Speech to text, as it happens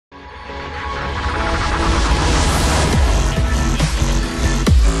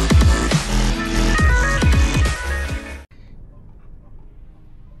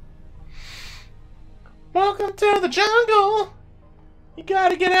jungle. You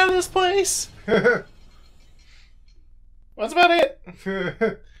gotta get out of this place. That's about it.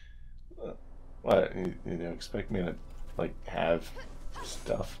 What? You expect me to, like, have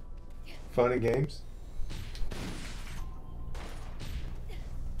stuff? Funny games?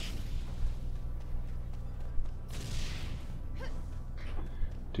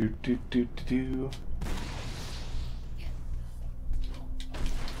 Do do do do do.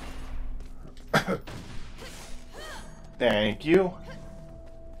 Thank you.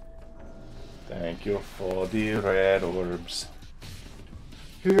 Thank you for the red orbs.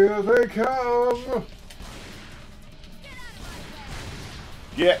 Here they come!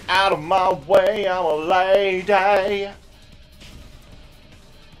 Get out of my way, I'm a lady.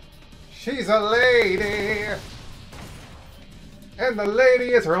 She's a lady! And the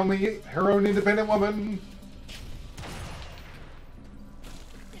lady is her own independent woman.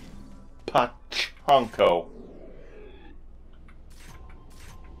 Pachanko.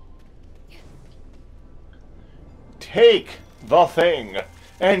 Take the thing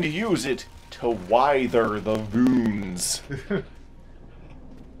and use it to wither the wounds.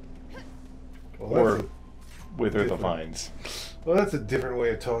 Or wither the vines. Well, that's a different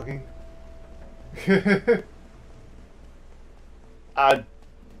way of talking. I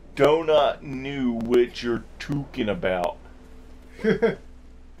do not know what you're talking about.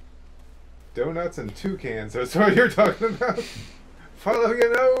 Donuts and toucans, that's what you're talking about. Follow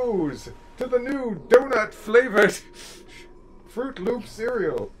your nose to the new donut flavored Fruit Loop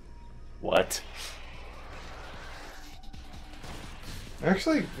cereal. What?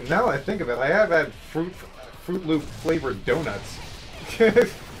 Actually, now that I think of it, I have had Fruit Loop flavored donuts.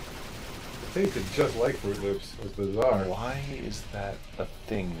 It tasted just like Fruit Loops. It was bizarre. Why is that a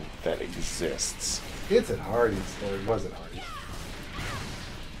thing that exists? It's at Hardee's, or it was at Hardee's.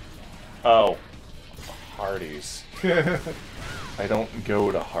 Oh, Hardee's. I don't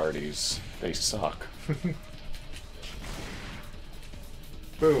go to Hardee's. They suck.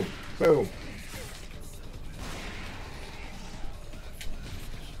 Boom, boom.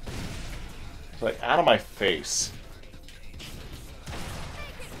 Like, out of my face.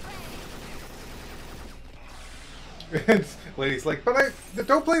 And lady's like, but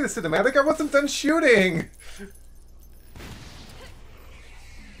don't play the cinematic, I wasn't done shooting!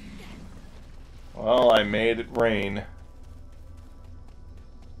 Well, I made it rain.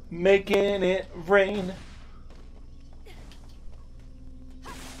 Making it rain.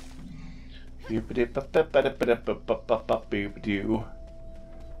 Boop-a-dip-a-ba-ba-da-ba-da-ba-ba-ba-ba-boop-a-doo.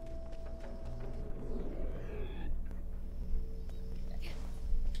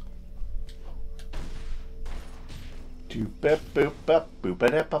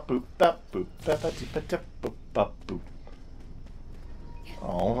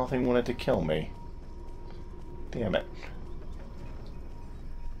 Oh, nothing wanted to kill me. Damn it.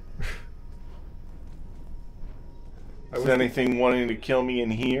 Is anything wanting to kill me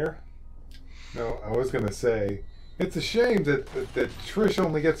in here? No, I was gonna say, it's a shame that Trish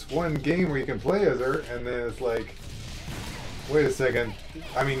only gets one game where you can play as her, and then it's like, wait a second.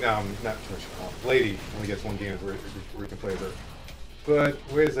 I mean, not Trish. Lady only gets one game where you can play as her. But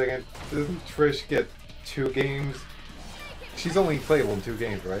wait a second. Doesn't Trish get 2 games? She's only playable in 2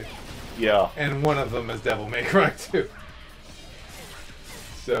 games, right? Yeah. And one of them is Devil May Cry 2.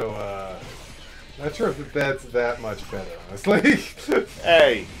 So, not sure if that's that much better, honestly.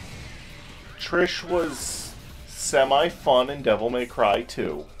 Hey, Trish was semi-fun in Devil May Cry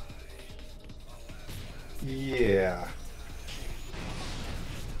 2. Yeah.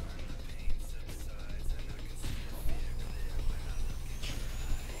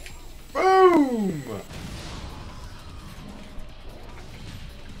 Boom!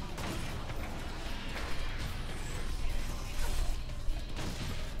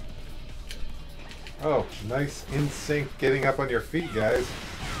 Oh, nice in sync getting up on your feet, guys.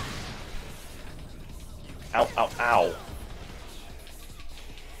 Ow, ow, ow.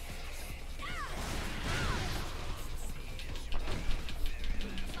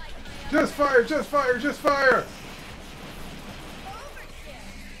 Just fire, just fire, just fire!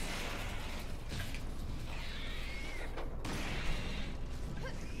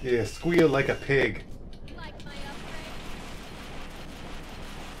 Yeah, squeal like a pig.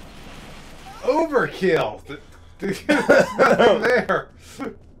 Overkill! There's nothing there.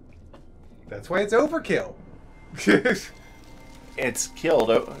 That's why it's overkill. It's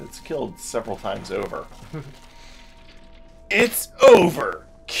killed several times over. It's over,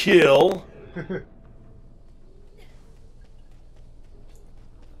 kill.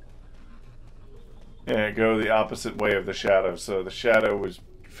 Yeah, go the opposite way of the shadow. So the shadow was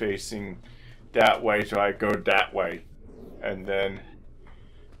facing that way, so I go that way. And then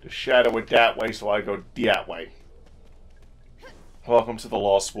to shadow it that way, so I go that way. Welcome to the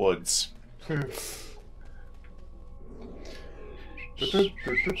Lost Woods. Or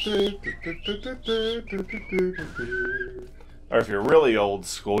if you're really old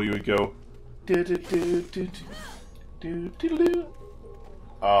school, you would go. Did it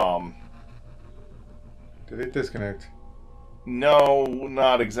disconnect? No,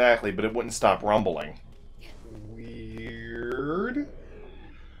 not exactly, but it wouldn't stop rumbling. Weird.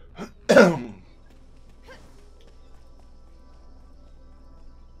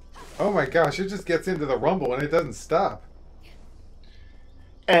 Oh my gosh, it just gets into the rumble and it doesn't stop.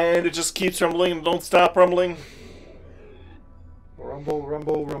 And it just keeps rumbling and don't stop rumbling. Rumble,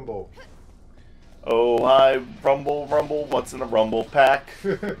 rumble, rumble. Oh, I rumble, rumble, what's in a rumble pack?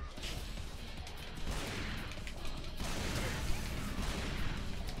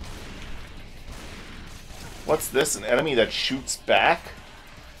 What's this, an enemy that shoots back?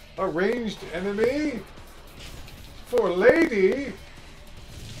 A ranged enemy? For lady?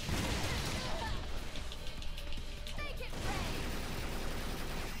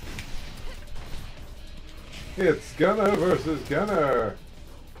 It's Gunner versus Gunner.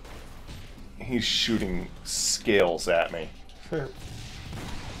 He's shooting scales at me.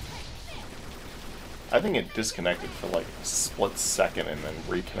 I think it disconnected for like a split second and then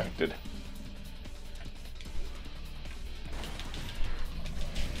reconnected.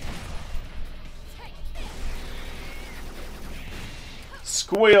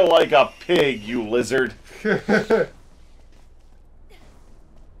 Squeal like a pig, you lizard.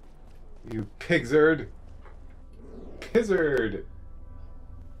 You pigzard. Pizzard.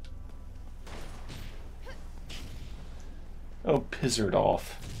 Oh, pizzard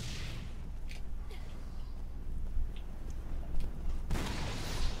off.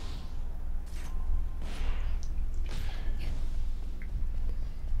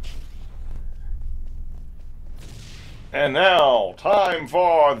 And now, time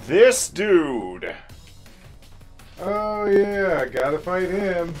for this dude. Oh yeah, gotta fight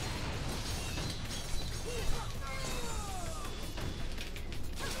him.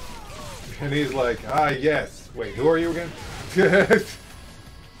 And he's like, ah yes. Wait, who are you again?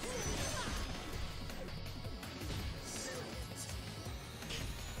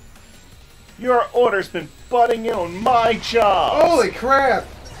 Your order's been butting in on my job. Holy crap!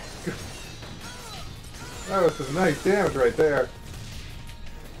 That was some nice damage right there.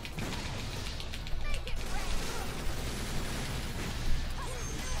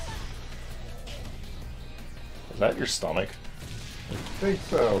 Is that your stomach? I think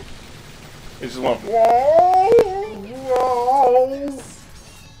so. It just went, whoa, Whoa!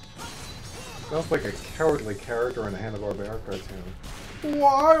 Sounds like a cowardly character in a Hanna-Barbera cartoon.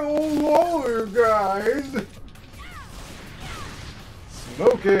 Why, oh, you guys?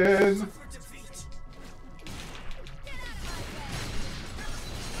 Smoking!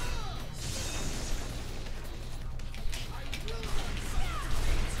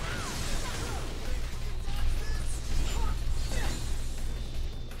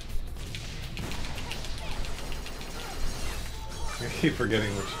 I keep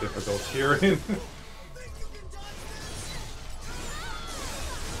forgetting which difficulty you're in.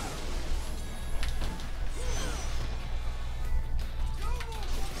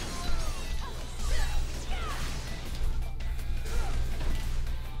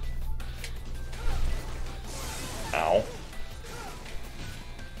 ow.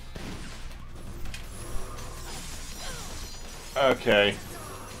 Okay.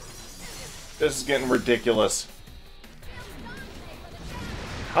 This is getting ridiculous.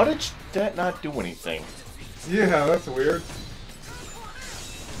 How did that not do anything? Yeah, that's weird.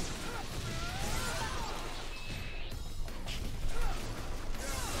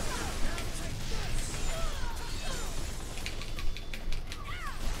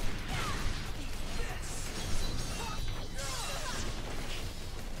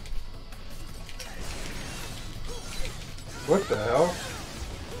 What the hell?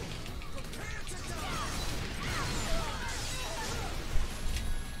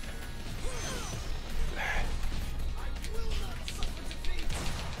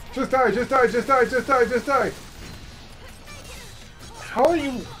 Just die, just die, just die, just die, just die! How are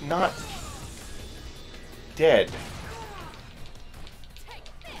you not dead?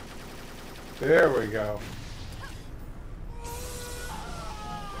 There we go.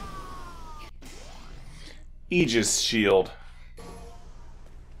 Aegis shield.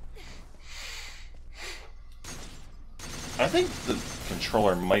 I think the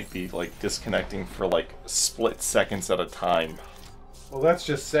controller might be like disconnecting for like split seconds at a time. Well, that's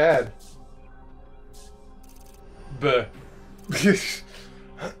just sad. Buh.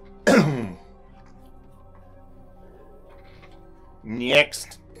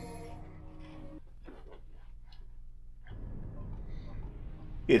 Next.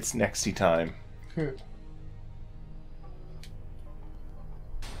 It's nexty time.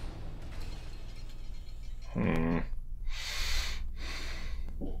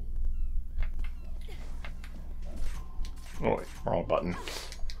 Oh, wait, wrong button.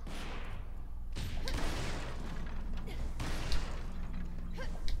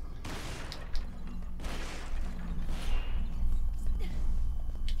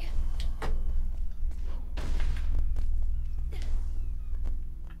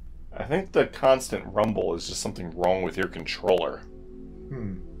 I think the constant rumble is just something wrong with your controller.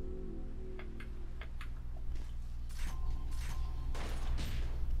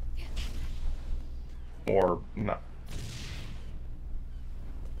 Or not.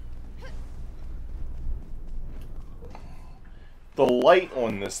 The light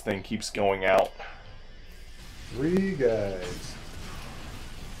on this thing keeps going out. 3 guys.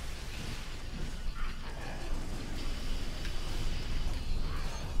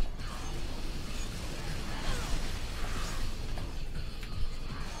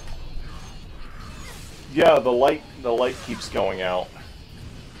 Yeah, the light keeps going out.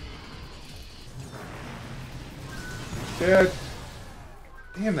 Yeah.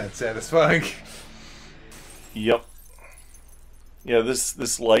 Damn, that's satisfying. Yep. Yeah,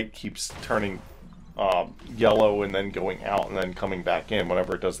 this light keeps turning yellow and then going out and then coming back in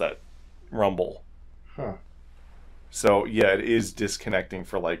whenever it does that rumble. Huh. So, yeah, it is disconnecting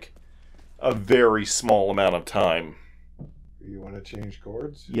for like a very small amount of time. You want to change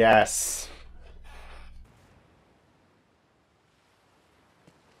chords? Yes.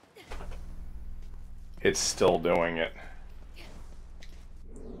 It's still doing it.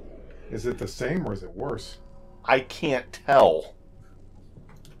 Is it the same or is it worse? I can't tell.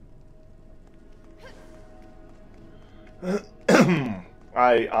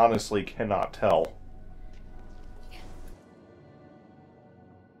 I honestly cannot tell.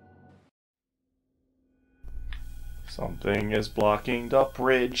 Something is blocking the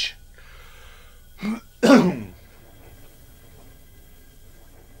bridge.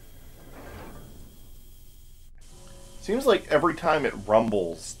 Seems like every time it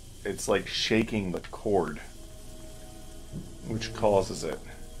rumbles, it's like shaking the cord, which causes it.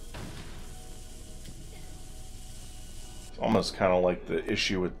 It's almost kind of like the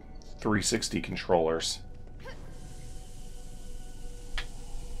issue with 360 controllers.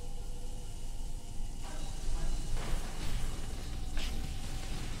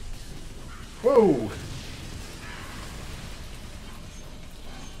 Whoa!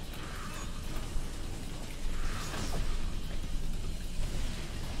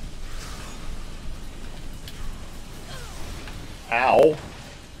 Ow.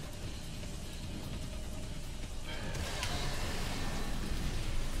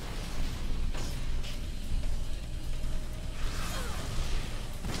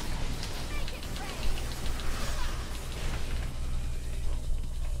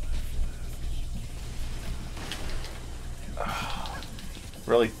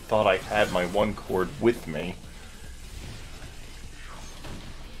 Really thought I had my one cord with me.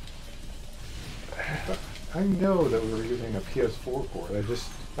 I know that we were using a PS4 cord. I just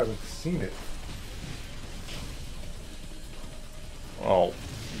haven't seen it. Well,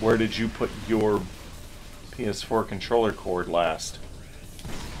 where did you put your PS4 controller cord last?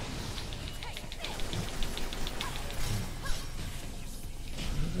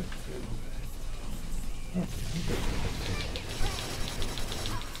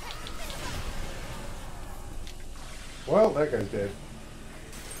 Well, that guy's dead.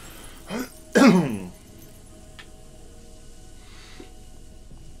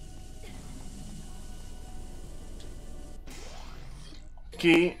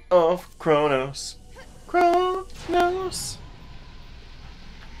 Key of Kronos. Kronos.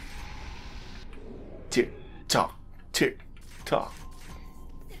 Tick tock, tick tock.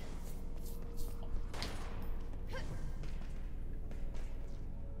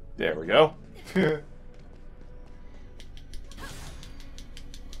 There we go.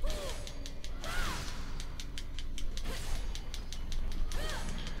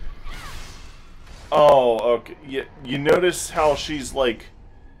 Oh, okay. You notice how she's like...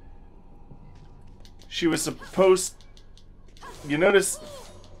 She was supposed... You notice...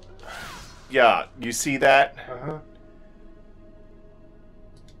 Yeah, you see that? Uh-huh.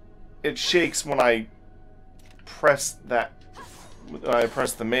 It shakes when I press that... When I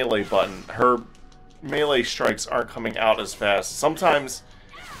press the melee button. Her melee strikes aren't coming out as fast. Sometimes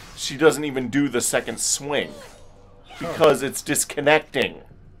she doesn't even do the second swing. because it's disconnecting.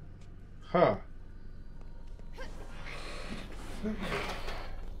 Huh.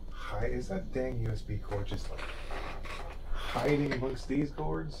 Is that dang USB cord just like hiding amongst these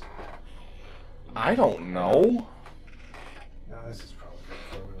cords? I don't know. No, this is probably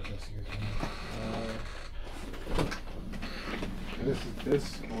good for this using.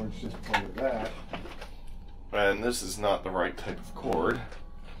 This cord's just part of that. And this is not the right type of cord.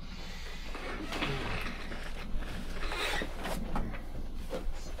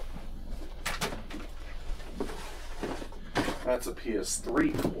 That's a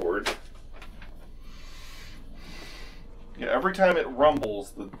PS3 cord. Yeah, every time it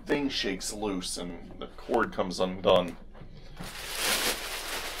rumbles, the thing shakes loose and the cord comes undone.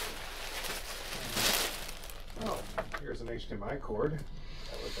 Oh, here's an HDMI cord.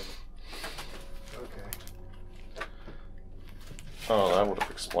 Okay. Oh, that would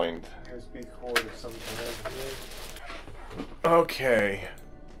have explained. USB cord of some kind. Okay.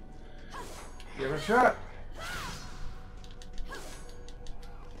 Give it a shot.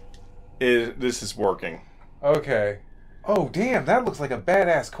 This is working. Okay. Oh, damn, that looks like a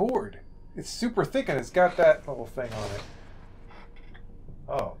badass cord. It's super thick and it's got that little thing on it.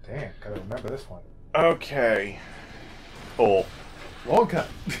 Oh, damn, gotta remember this one. Okay. Oh. Long cut.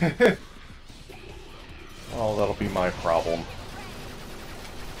 Oh, that'll be my problem.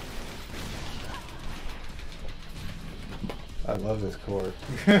 I love this cord.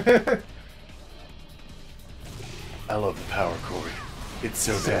 I love the power cord. It's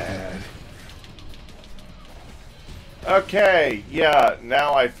so bad. Okay, yeah,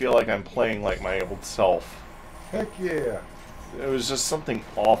 now I feel like I'm playing like my old self. Heck yeah. There was just something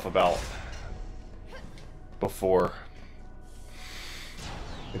off about before.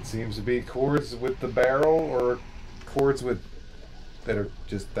 It seems to be cords with the barrel or cords with that are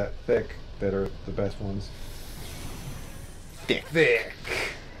just that thick that are the best ones. Thick.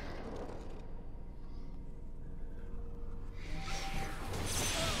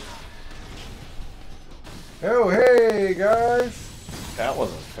 Oh, hey, guys. That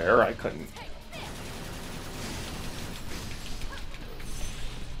wasn't fair. I couldn't.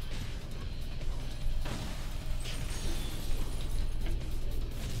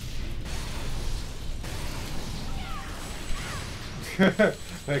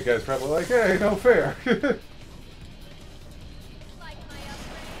 That guy's probably like, hey, no fair.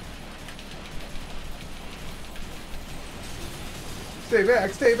 Stay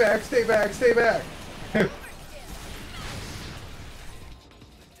back, stay back, stay back, stay back.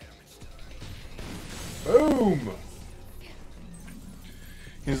 Boom!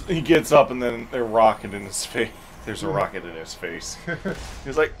 He gets up and then they're rocket in his face. There's a rocket in his face.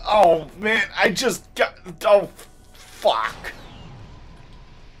 He's like, oh man, I just got. Oh, fuck.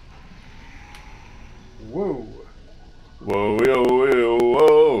 Whoa. Whoa, whoa, whoa,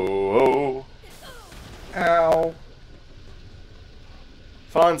 whoa, whoa. Ow.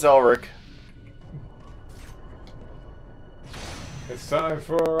 Fonz Elric. It's time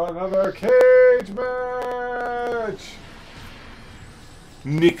for another cage match!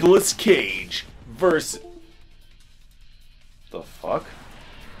 Nicolas Cage versus. The fuck?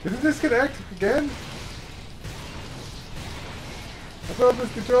 Did it disconnect again? I thought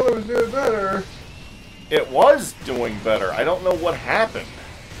this controller was doing better. It was doing better. I don't know what happened.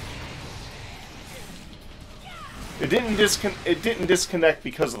 It didn't disconnect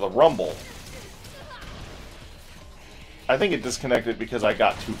because of the rumble. I think it disconnected because I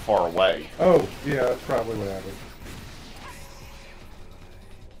got too far away. Oh, yeah, that's probably what happened.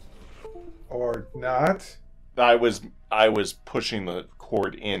 Or not? I was pushing the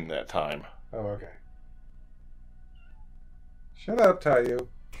cord in that time. Oh, okay. Shut up, Tayu.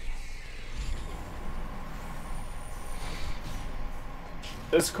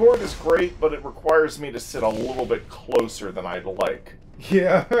 This cord is great, but it requires me to sit a little bit closer than I'd like.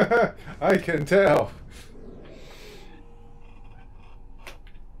 Yeah, I can tell.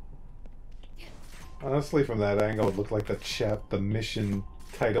 Honestly, from that angle, it looked like the mission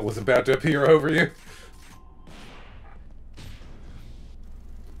title was about to appear over you.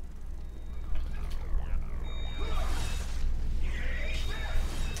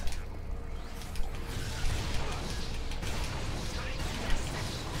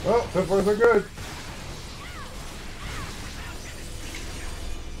 Well, so far so good.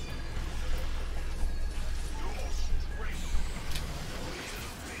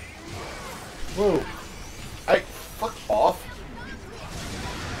 Whoa. Fuck off.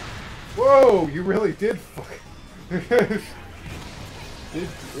 Whoa, you really did fuck. You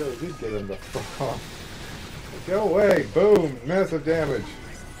really did get him the fuck off. Go away. Boom. Massive damage.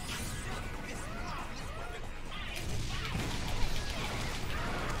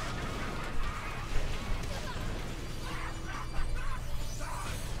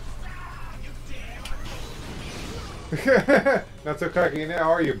 Not so cocky now,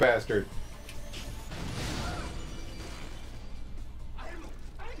 are you, bastard?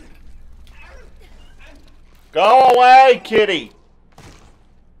 Go away, kitty!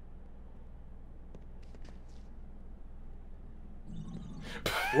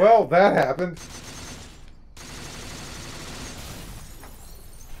 Well, that happened.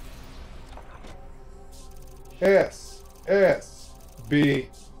 S, S, B,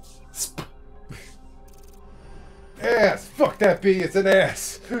 Sp. S. Fuck that B, it's an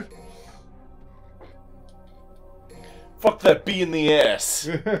S. Fuck that bee in the ass.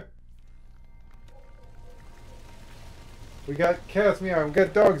 We got cats meowing, we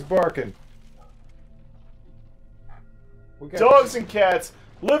got dogs barking. We got Dogs and cats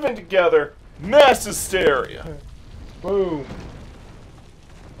living together, mass hysteria. boom.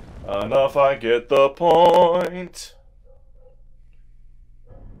 Enough, I get the point.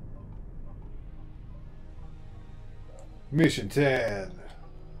 Mission 10.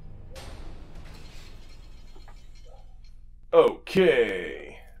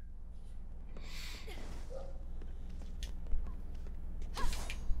 Okay.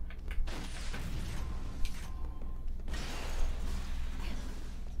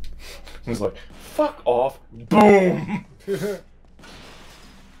 He's like, fuck off. Boom!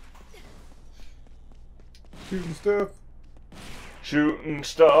 Shooting stuff. Shooting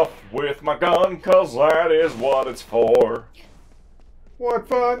stuff with my gun, 'cause that is what it's for. What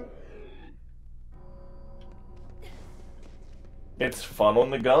fun! It's fun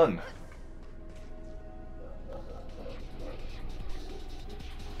on the gun.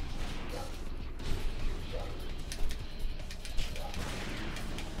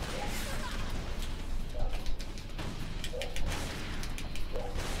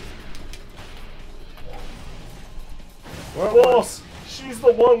 Well, Boss, she's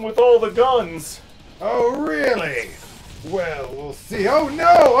the one with all the guns. oh, really? Well, we'll see. Oh,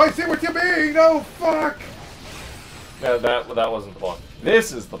 no! I see what you mean! Oh, fuck! No, that wasn't the boss.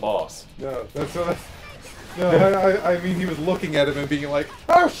 This is the boss. No, that's what no, I mean, he was looking at him and being like,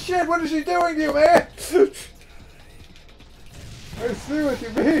 oh, shit, what is she doing to you, man? I see what you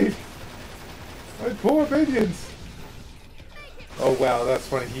mean. My poor minions. Oh, wow, that's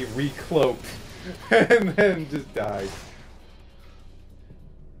funny. He recloaked and then just died.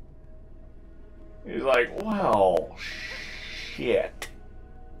 He's like, wow, shit.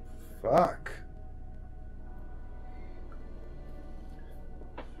 Fuck.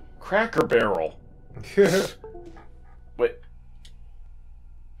 Cracker Barrel. Wait.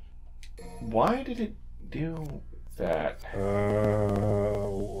 Why did it do that?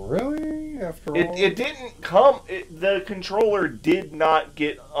 Really? After all? It didn't come. The controller did not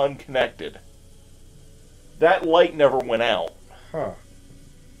get unconnected. That light never went out. Huh.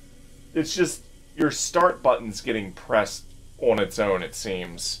 It's just your start button's getting pressed on its own, it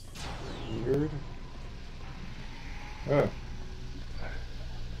seems. Weird. Huh.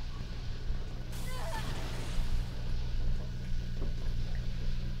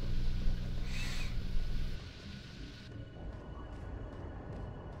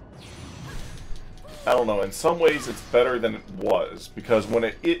 I don't know. In some ways, it's better than it was because when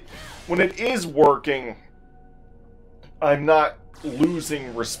it is working, I'm not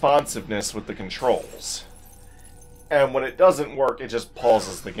losing responsiveness with the controls, and when it doesn't work, it just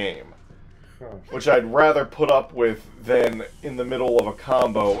pauses the game, Huh. which I'd rather put up with than in the middle of a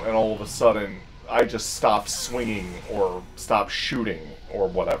combo and all of a sudden I just stop swinging or stop shooting or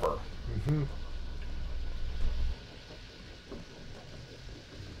whatever. Mm-hmm.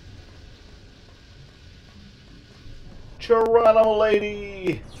 Toronto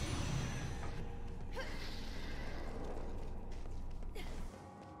lady.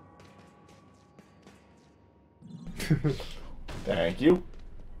 Thank you.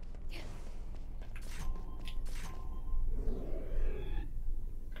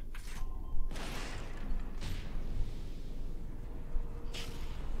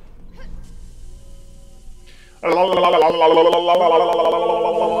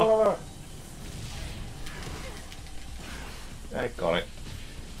 I got it.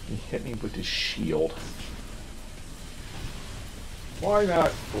 He hit me with his shield. Why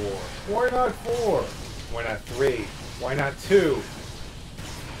not 4? Why not 4? Why not 3? Why not 2?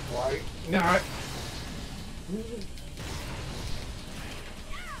 Why not?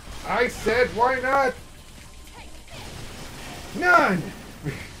 I said why not? None!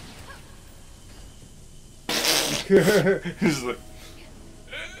 He's like,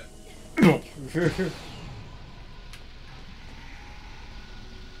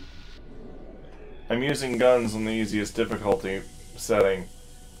 I'm using guns on the easiest difficulty setting,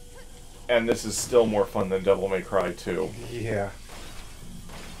 And this is still more fun than Devil May Cry 2. Yeah.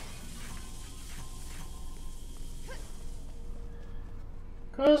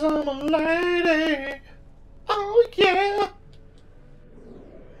 Cause I'm a lady. Oh yeah.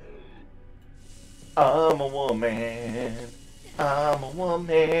 I'm a woman. I'm a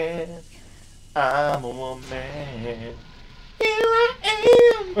woman. I'm a woman. Here I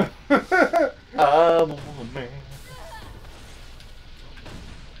am. I'm a woman.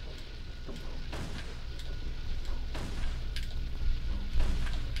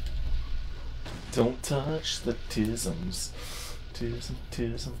 Don't touch the tisms. Tism,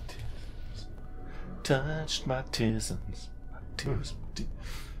 tism, tisms. Touched my tisms. My tism,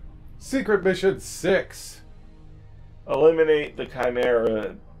 Secret Mission 6. Eliminate the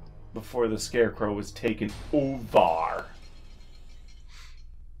Chimera before the Scarecrow was taken over.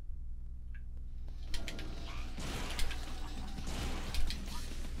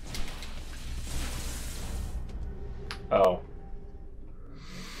 Oh.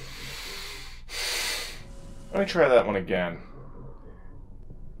 Let me try that one again.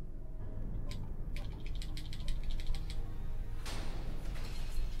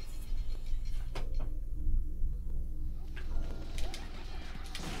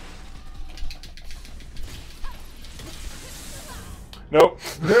 Nope.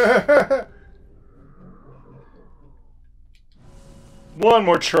 One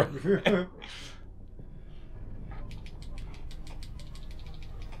more try.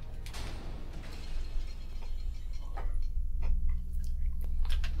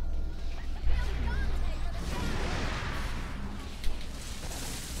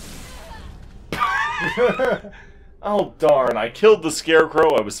 Oh darn, I killed the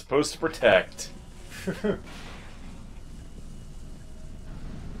Scarecrow I was supposed to protect.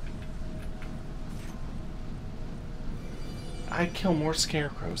 I'd kill more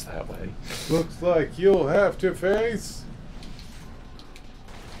Scarecrows that way. Looks like you'll have to face...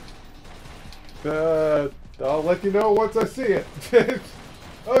 I'll let you know once I see it.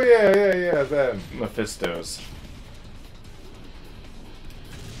 Oh yeah, then. Mephisto's.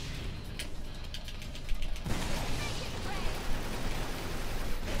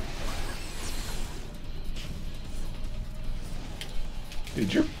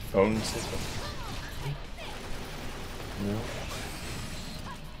 Did your phone system? No.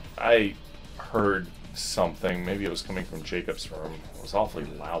 I heard something. Maybe it was coming from Jacob's room. It was awfully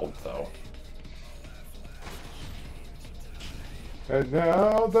loud, though. And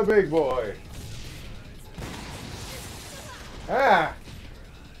now the big boy. Ah!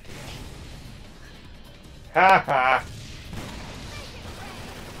 Ha ha!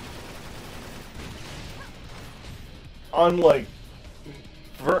 Unlike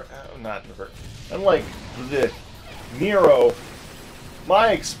unlike the Nero,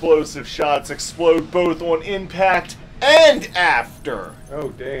 my explosive shots explode both on impact and after. Oh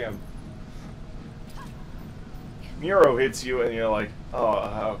damn. Nero hits you and you're like,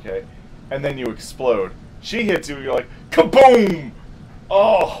 oh, okay. And then you explode. She hits you and you're like, kaboom!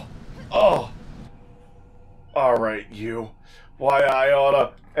 Oh, oh. Alright, you. Why I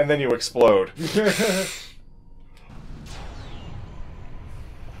oughta. And then you explode.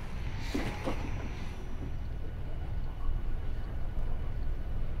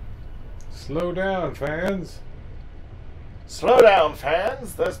 Slow down, fans. Slow down,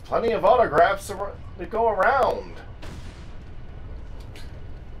 fans. There's plenty of autographs to go around.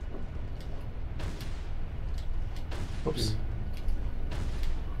 Oops.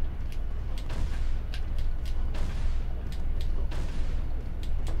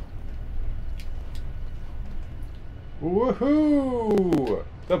 Woohoo!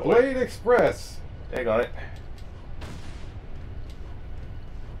 The Blade Express. Dang on it.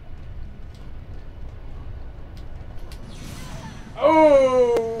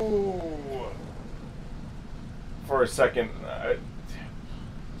 Oh! For a second,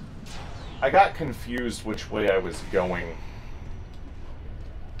 I got confused which way I was going.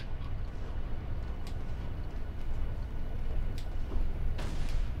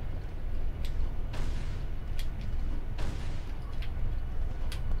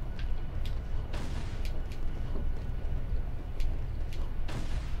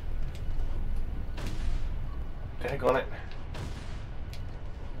 Dang on it.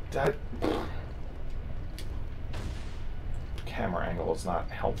 That camera angle is not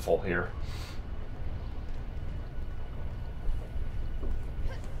helpful here.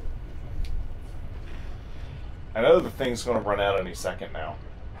 I know the thing's going to run out any second now.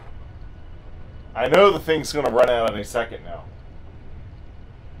 I know the thing's going to run out any second now.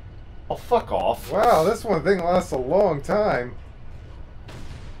 Oh, fuck off. Wow, this one thing lasts a long time.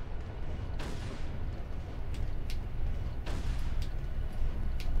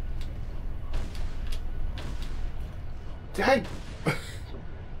 I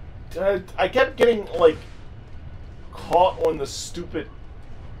kept getting, like, caught on the stupid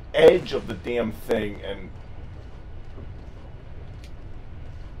edge of the damn thing, and...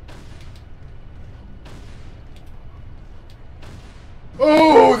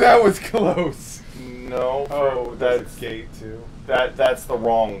 Oh, that was close! No. Oh, that's a gate, too. That's the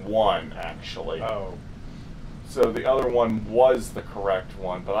wrong one, actually. Oh. So the other one was the correct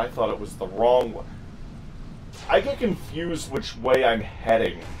one, but I thought it was the wrong one. I get confused which way I'm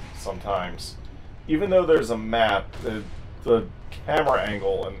heading sometimes. Even though there's a map, the camera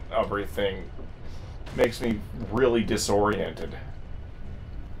angle and everything makes me really disoriented.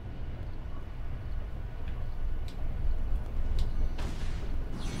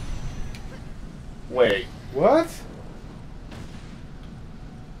 Wait. What?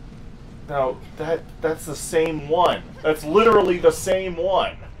 No, that's the same one. That's literally the same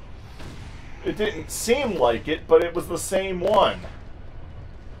one. It didn't seem like it, but it was the same one.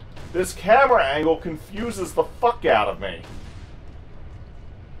 This camera angle confuses the fuck out of me.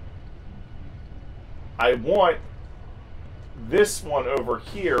 I want this one over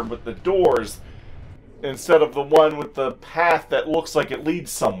here with the doors instead of the one with the path that looks like it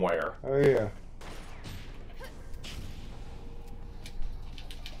leads somewhere. Oh, yeah.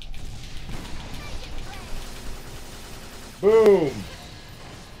 Boom!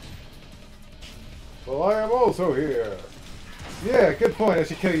 Well, I am also here. Yeah, good point. I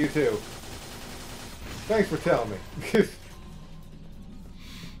should kill you too. Thanks for telling me.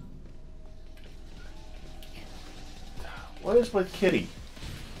 What is with Kitty?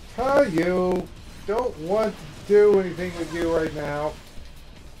 You don't want to do anything with you right now.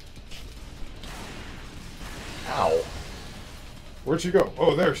 Ow. Where'd she go?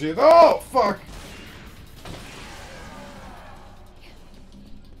 Oh, there she is. Oh, fuck!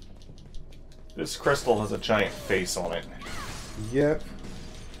 This crystal has a giant face on it. Yep.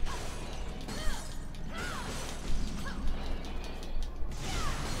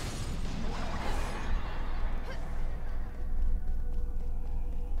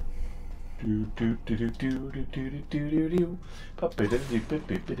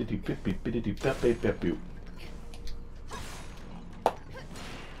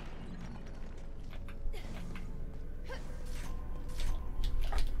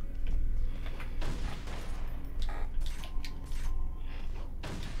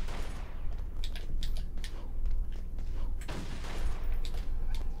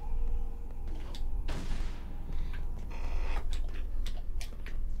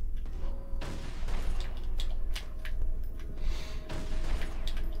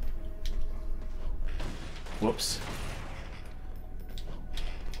 Whoops.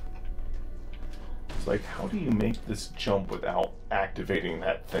 It's like, how do you make this jump without activating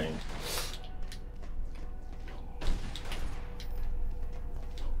that thing?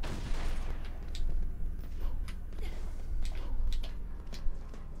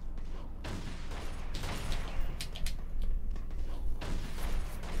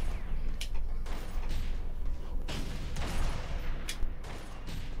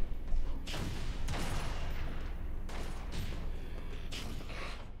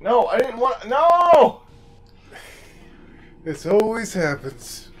 No, I didn't want. No! This always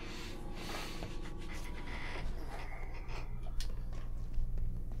happens.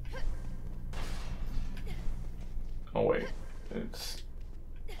 Oh wait, it's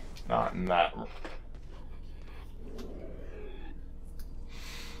not in that.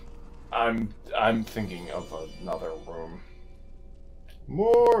 I'm thinking of another room.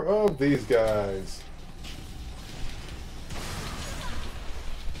 More of these guys.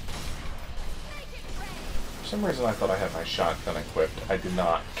 For some reason I thought I had my shotgun equipped. I did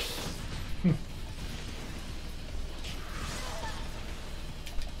not.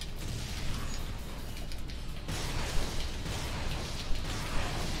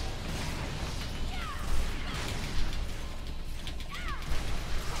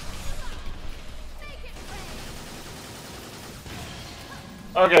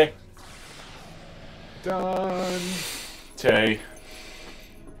 Okay. Done. Tay.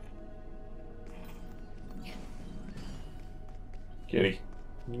 Kitty.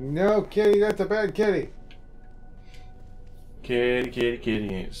 No, Kitty, that's a bad kitty. Kitty, kitty,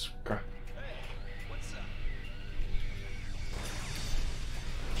 kitty. It's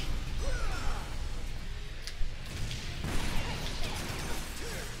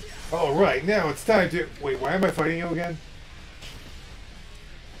All right, now it's time to... Wait, why am I fighting you again?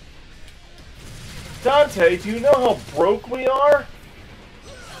 Dante, do you know how broke we are?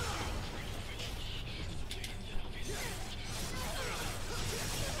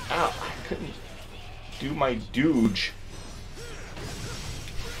 Ow, I couldn't do my dooge.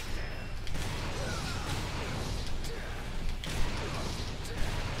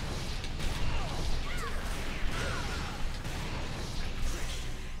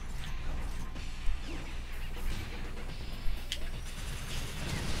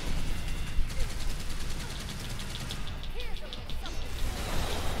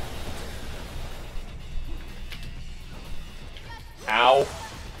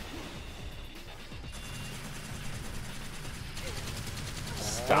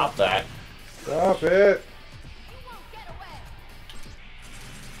 Stop that. Stop it.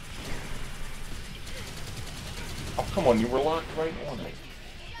 Oh, come on, you were locked right on me.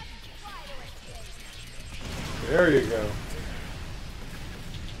 There you go.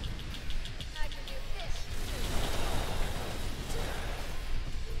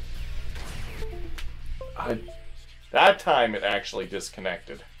 That time it actually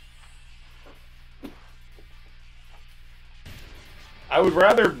disconnected. I would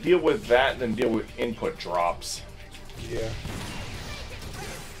rather deal with that than deal with input drops. Yeah.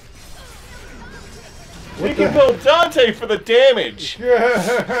 We can build Dante for the damage!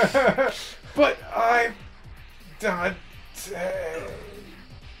 Yeah. But I'm Dante.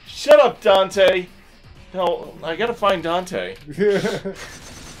 Shut up, Dante! No, I gotta find Dante.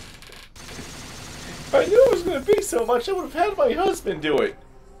 I knew it was gonna be so much, I would have had my husband do it.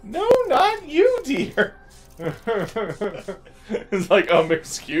 No, not you, dear. It's like,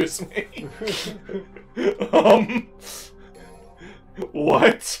 excuse me.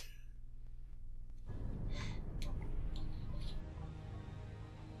 What?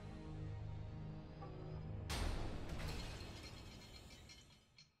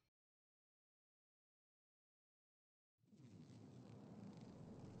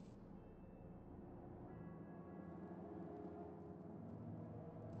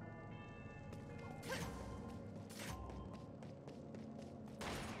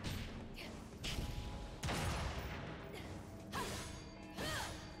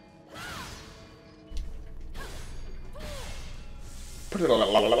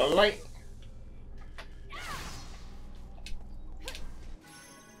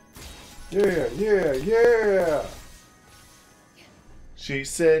 Yeah, yeah, yeah. She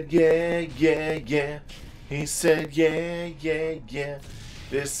said, yeah, yeah, yeah. He said, yeah, yeah, yeah.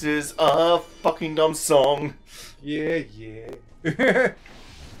 This is a fucking dumb song. Yeah, yeah.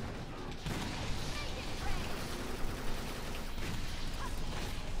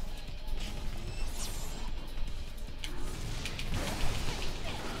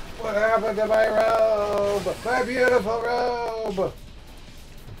 What happened to my robe? My beautiful robe!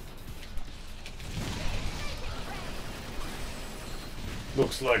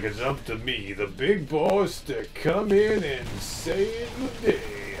 Looks like it's up to me, the big boss, to come in and save the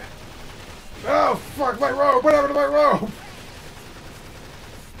day. Oh, fuck, my robe! What happened to my robe?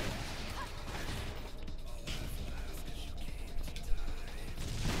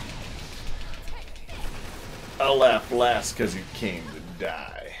 I'll laugh last because you came to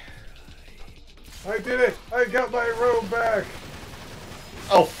die. I did it! I got my robe back!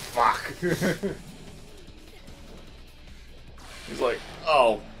 Oh, fuck. He's like,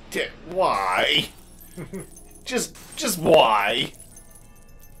 oh, why? just why?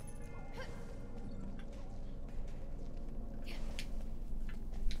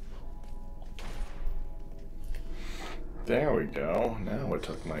 There we go. Now it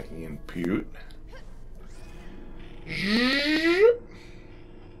took my input.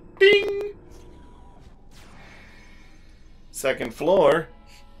 Ding! Second floor.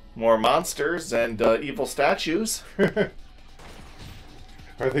 More monsters and evil statues.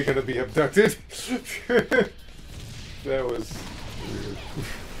 Are they gonna be abducted? That was weird.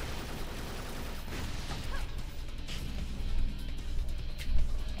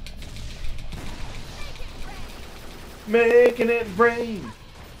 Making it rain.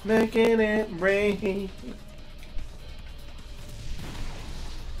 Making it rain.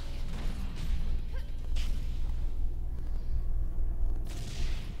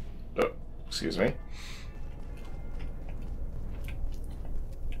 Oh, excuse me.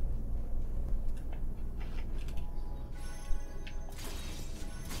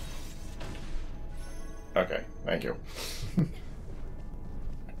 Okay, thank you.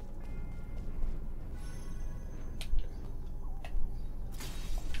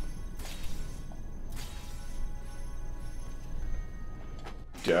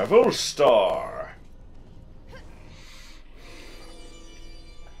 Devil Star.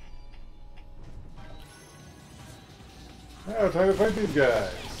 Now, time to fight these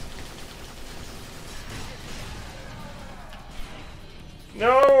guys.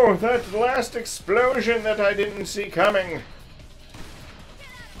 No, that last explosion that I didn't see coming.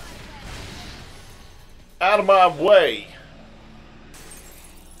 Out of my way.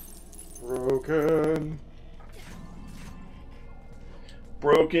 Broken.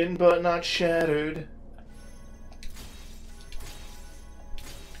 Broken but not shattered.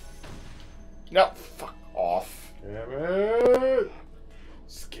 No, fuck off. Damn it!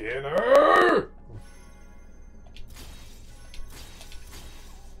 Skinner!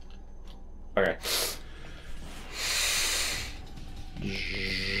 Okay.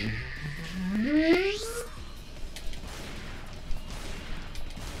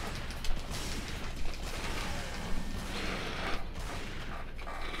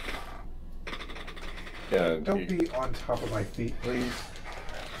 Don't be on top of my feet, please.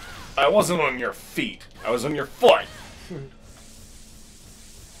 I wasn't on your feet. I was on your foot.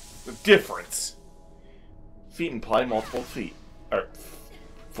 The difference. Feet imply multiple feet. Or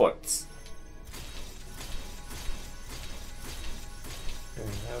foots. Okay,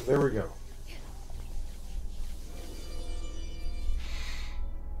 now there we go.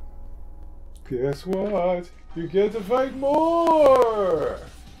 Guess what? You get to fight more!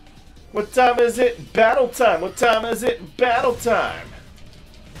 What time is it? Battle time! What time is it? Battle time!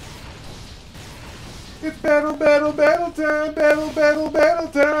 It's battle, battle, battle time! Battle, battle, battle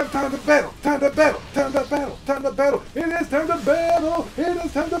time! Time to battle! Time to battle! Time to battle! Time to battle! It is time to battle! It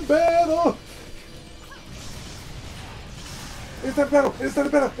is time to battle! It's time to battle! It's time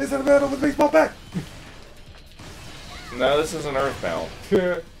to battle! It's time to battle with the baseball bat! No, this isn't Earthbound.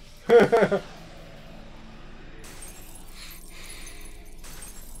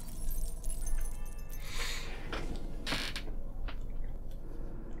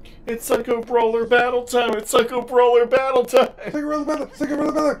 It's Psycho Brawler battle time! It's Psycho Brawler battle time! Psycho Brawler battle! Psycho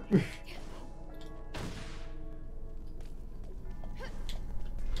Brawler battle!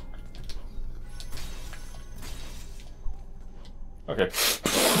 Okay.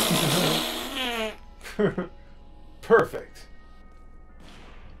 Perfect.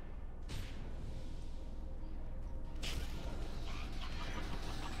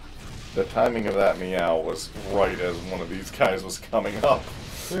 The timing of that meow was right as one of these guys was coming up.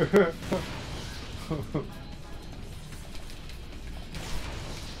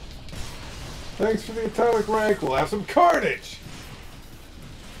 Thanks for the atomic rank. We'll have some carnage.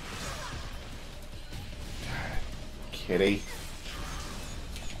 Kitty.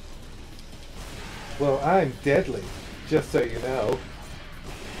 Well, I'm deadly, just so you know.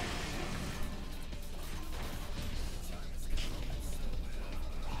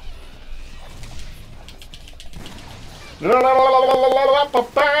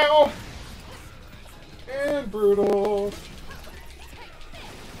 And brutal.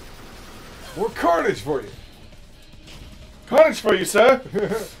 More carnage for you. Carnage for you, sir!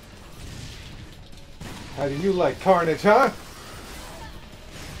 How do you like carnage, huh?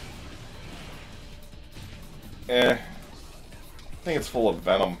 I think it's full of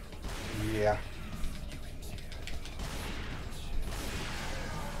venom. Yeah.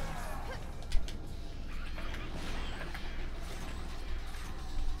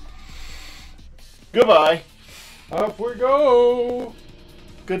 Goodbye. Up we go.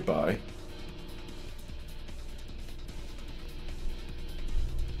 Goodbye.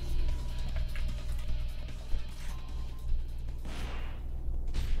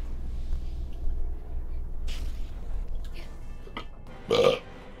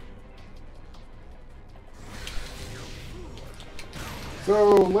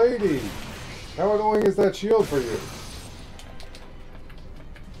 So, lady, how annoying is that shield for you?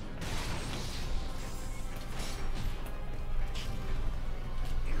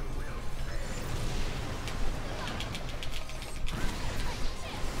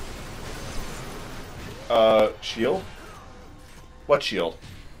 Shield? What shield?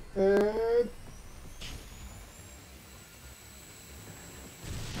 And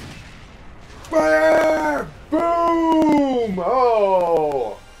fire! Boom!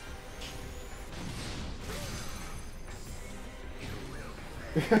 Oh!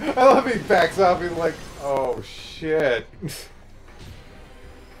 I love he backs off. He's like, oh shit.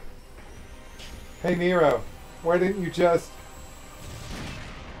 Hey Nero, why didn't you just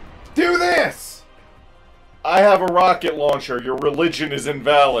do this? I have a rocket launcher. Your religion is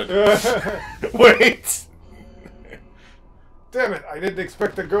invalid. Wait! Damn it, I didn't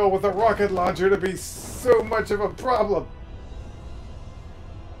expect a girl with a rocket launcher to be so much of a problem.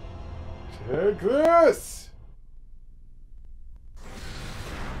 Take this!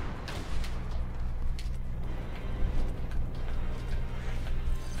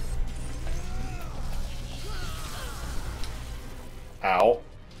 Ow.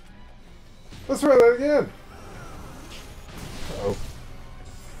 Let's try that again. Uh-oh.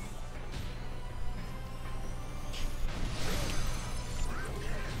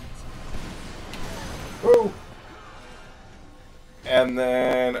 Oh! And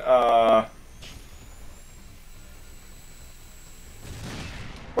then,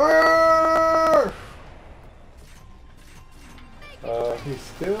 Fire! He's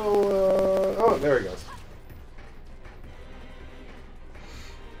still, oh, there he goes.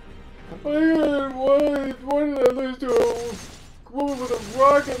 Why did I lose to a woman with a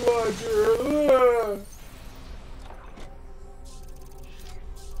rocket launcher? Ugh.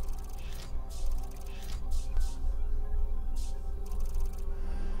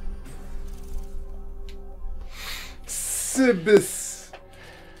 Sibis.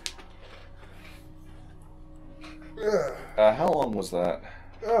 How long was that?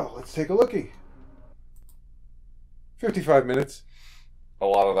 Oh, let's take a lookie. 55 minutes. A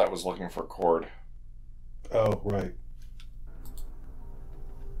lot of that was looking for cord. Oh, right.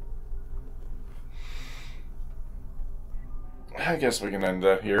 I guess we can end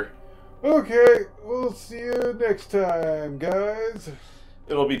that here. Okay, we'll see you next time, guys.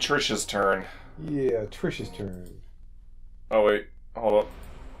 It'll be Trish's turn. Yeah, Trish's turn. Oh, wait. Hold up.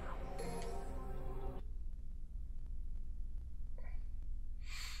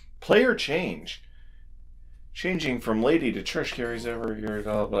 Player change. Changing from Lady to Trish carries over your...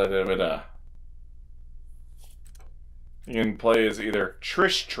 Blah, blah, blah, blah. You can play as either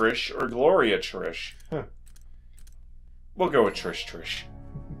Trish or Gloria Trish. Huh. We'll go with Trish.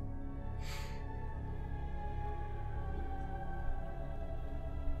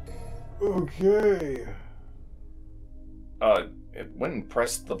 Okay. It wouldn't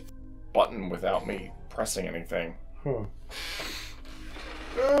press the button without me pressing anything. Huh.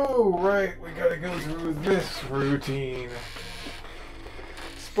 Oh, right. We gotta go through this routine.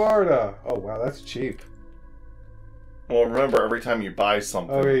 Sparta. Oh, wow, that's cheap. Well, remember, every time you buy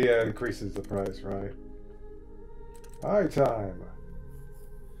something... Oh, yeah, it increases the price, right. High time.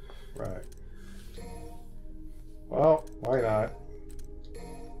 Right. Well, why not?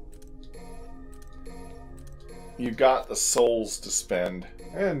 You got the souls to spend.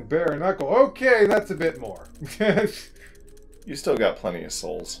 And bare knuckle. Okay, that's a bit more. You still got plenty of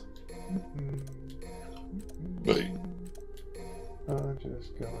souls. Buddy. I'm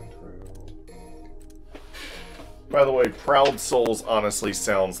just going through. By the way, Proud Souls honestly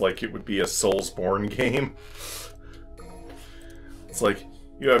sounds like it would be a Soulsborne game. It's like,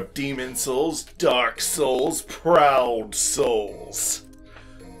 you have Demon Souls, Dark Souls, Proud Souls.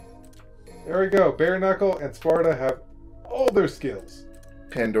 There we go. Bare knuckle and Sparta have all their skills.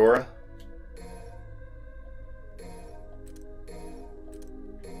 Pandora.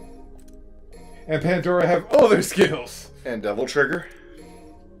 And Pandora have all their skills. And Devil Trigger.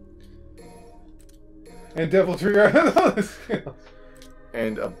 And Devil Trigger have all their skills.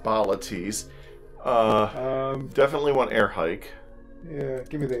 And Abalites. Definitely want Air Hike. Yeah,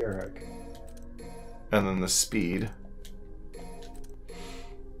 give me the air hike. And then the Speed.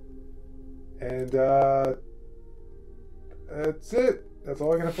 And that's it. That's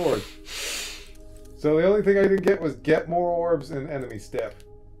all I can afford. So the only thing I didn't get was get more orbs and enemy step.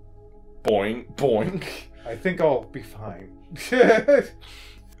 Boing, boink. I think I'll be fine.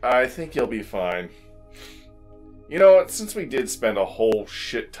 I think you'll be fine. You know what, since we did spend a whole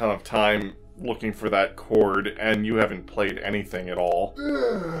shit ton of time looking for that cord, and you haven't played anything at all.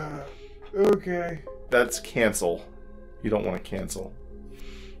 Okay. That's cancel. You don't want to cancel.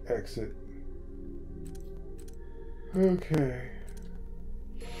 Exit. Okay.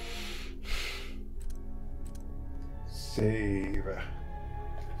 Save.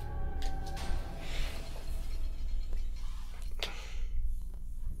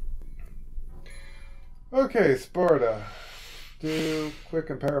 Okay, Sparta. Do quick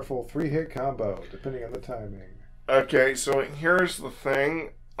and powerful 3-hit combo, depending on the timing. Okay, so here's the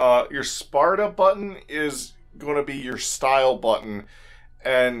thing. Your Sparta button is going to be your style button,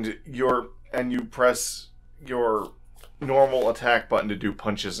 and you press your normal attack button to do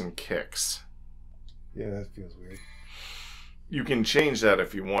punches and kicks. Yeah, that feels weird. You can change that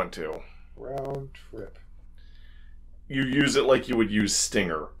if you want to. Round trip. You use it like you would use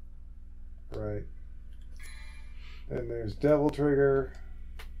Stinger. Right. Then there's Devil Trigger.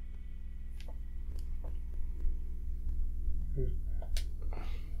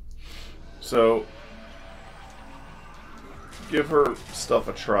 So, give her stuff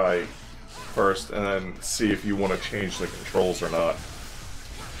a try first, and then see if you want to change the controls or not.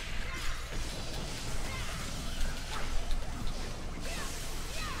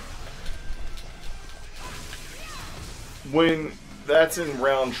 When that's in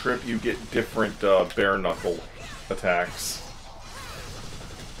round trip, you get different bare knuckle attacks.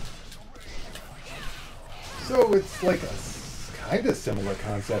 So it's like a kind of similar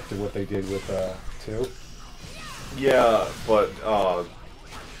concept to what they did with 2. Yeah, but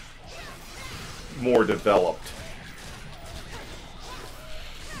more developed.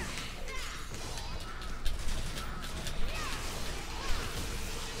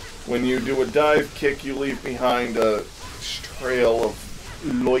 When you do a dive kick, you leave behind a trail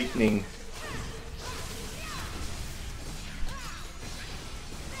of lightning.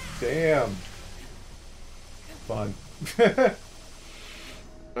 Damn. Fun.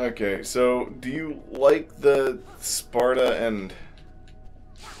 Okay, so do you like the Sparta and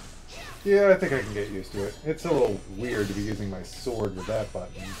Yeah, I think I can get used to it. It's a little weird to be using my sword with that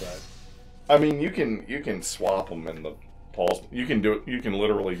button, but I mean, you can swap them in the pause. You can do it. You can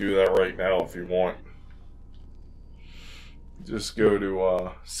literally do that right now if you want. Just go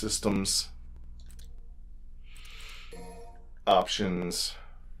to systems, options,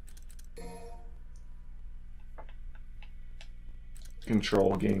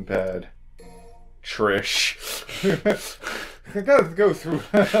 control gamepad, Trish. I gotta go through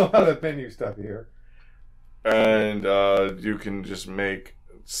a lot of menu stuff here. And you can just make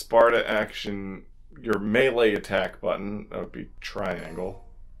Sparta action your melee attack button. That would be triangle.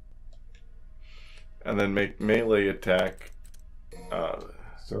 And then make melee attack.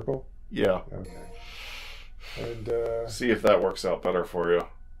 Circle? Yeah. Okay. And see if that works out better for you.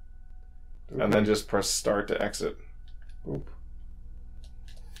 Okay. And then just press start to exit. Boop.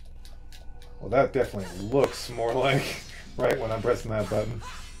 Well, that definitely looks more like right when I'm pressing that button.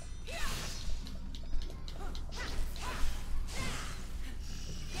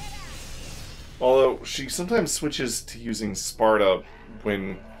 Although she sometimes switches to using Sparta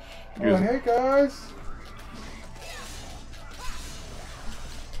when Oh, hey guys!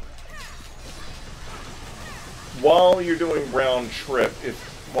 while you're doing round trip,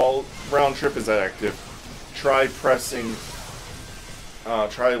 while round trip is active, try pressing,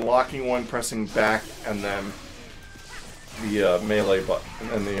 try locking one, pressing back, and then the melee button,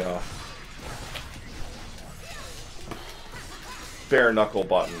 and then the bare knuckle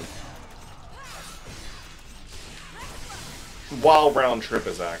button while round trip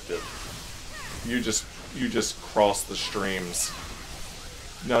is active. You just cross the streams.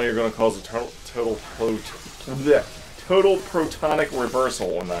 Now you're going to cause a total protonic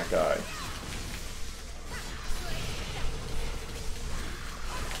reversal on that guy.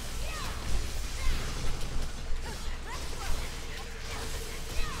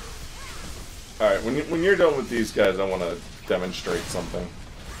 Alright, when you're done with these guys, I want to demonstrate something.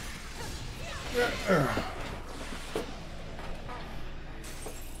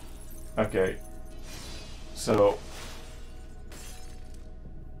 Okay, so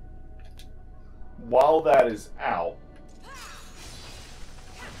while that is out,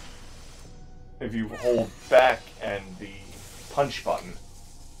 if you hold back and the punch button,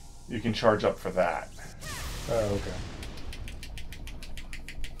 you can charge up for that. Oh, okay.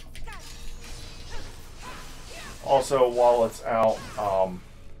 Also, while it's out,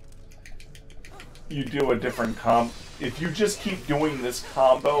 you do a different if you just keep doing this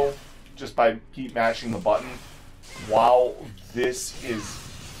combo, just by keep mashing the button, while this is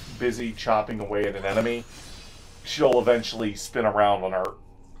busy chopping away at an enemy, she'll eventually spin around on her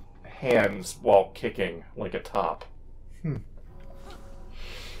hands while kicking like a top.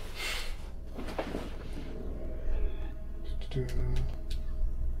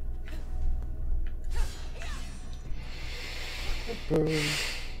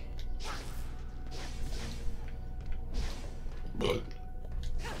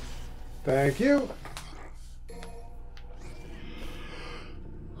 Thank you.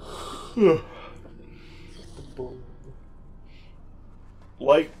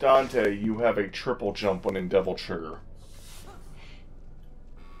 Like Dante, you have a triple jump when in Devil Trigger.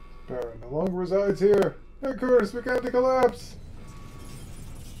 Baron no longer resides here. Headquarters began to collapse.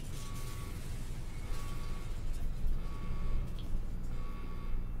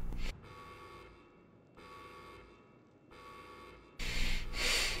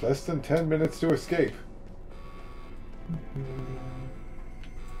 Less than 10 minutes to escape.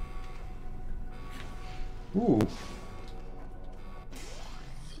 Ooh.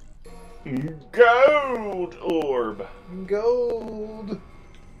 Gold orb. Gold.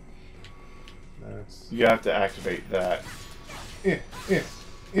 That's. You have to activate that. Yeah.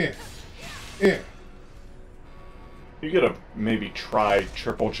 You gotta maybe try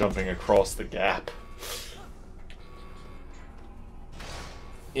triple jumping across the gap.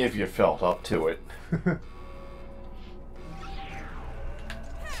 If you felt up to it.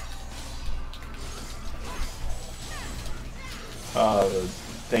 The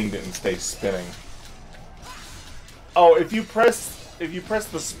thing didn't stay spinning. Oh, if you press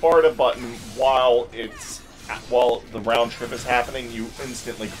the Sparta button while the round trip is happening, you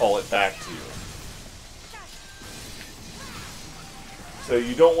instantly call it back to you. So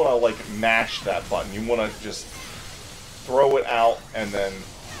you don't want to like mash that button. You want to just throw it out and then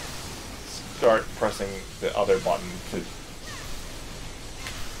start pressing the other button to.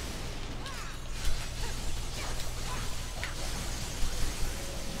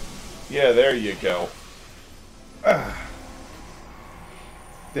 Yeah, there you go.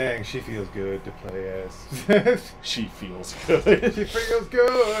 Dang, she feels good to play as. She feels good. She feels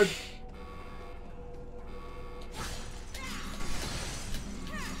good.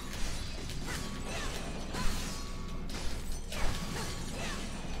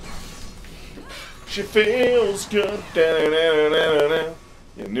 She feels good. Da-na-na-na-na-na.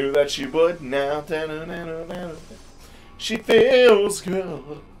 You knew that she would now. Da-na-na-na-na-na. She feels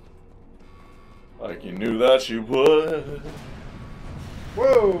good. Like you knew that she would.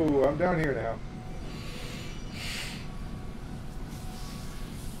 Whoa, I'm down here now.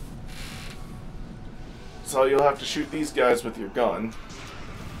 So you'll have to shoot these guys with your gun.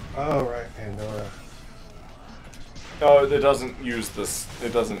 Oh, right, Pandora. Oh, it doesn't use this.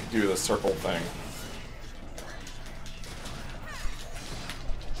 It doesn't do the circle thing.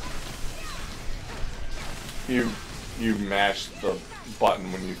 You mashed the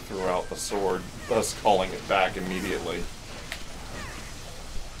button when you threw out the sword, thus calling it back immediately.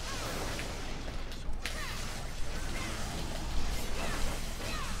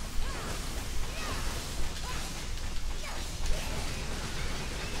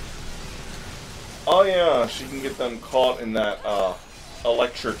 Oh yeah, she can get them caught in that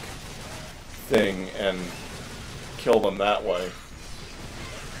electric thing and kill them that way.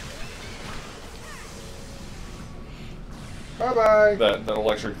 Bye-bye. That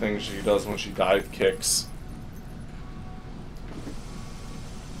electric thing she does when she dive kicks.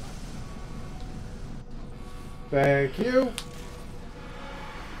 Thank you.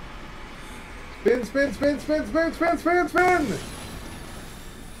 Spin, spin, spin, spin, spin, spin, spin, spin!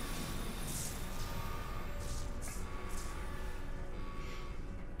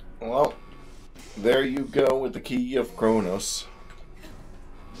 Well, there you go with the key of Kronos.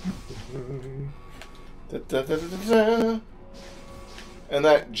 Da, da, da, da, da. And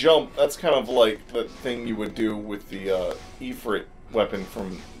that jump, that's kind of like the thing you would do with the Ifrit weapon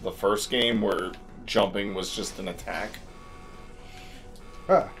from the first game, where jumping was just an attack.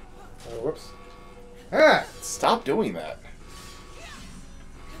 Ah. Whoops. Ah! Stop doing that.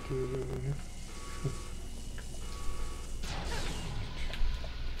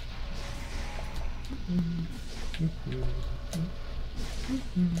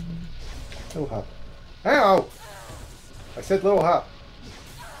 Little hop. Ow! I said little hop.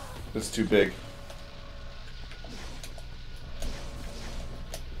 It's too big.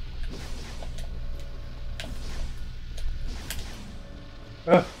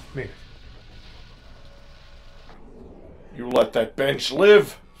 Ugh, me. You let that bench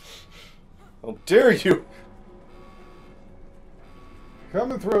live! How dare you!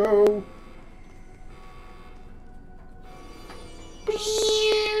 Coming through.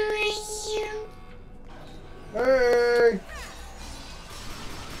 Hey!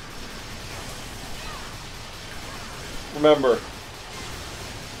 Remember.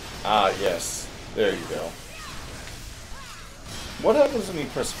 Ah, yes. There you go. What happens when you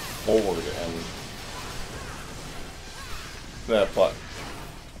press forward and that button?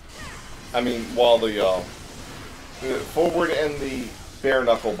 I mean, while the forward and the bare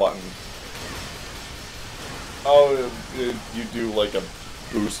knuckle button. Oh, you do like a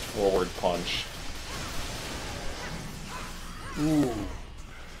boost forward punch. Ooh.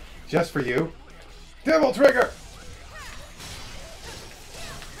 Just for you. Devil trigger!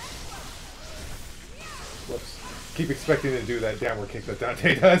 Whoops. Keep expecting to do that downward kick that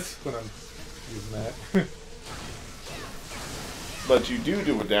Dante does when I'm using that. But you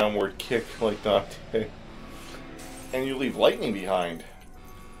do a downward kick like Dante. And you leave lightning behind.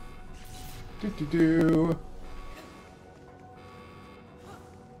 Do.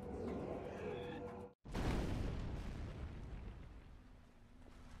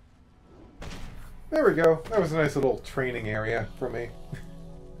 There we go. That was a nice little training area for me.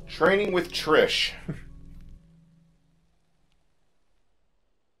 Training with Trish.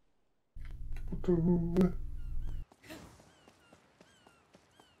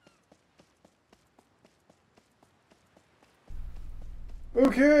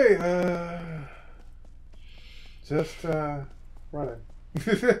 Okay, just, running.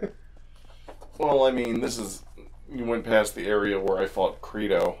 Well, I mean, this is... You went past the area where I fought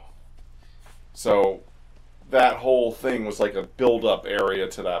Credo. So, that whole thing was like a build-up area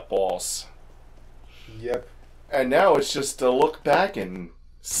to that boss. Yep. And now it's just to look back and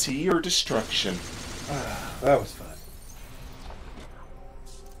see your destruction. That was fun.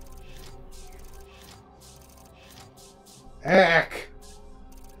 Ack!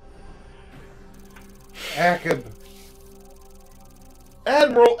 Akib.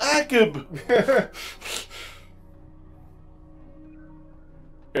 Admiral Akib!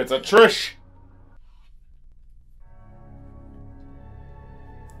 It's a Trish!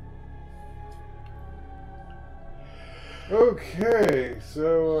 Okay,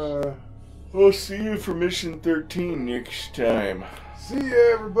 so, I'll see you for Mission 13 next time. see ya,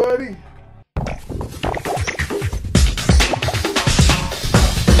 everybody!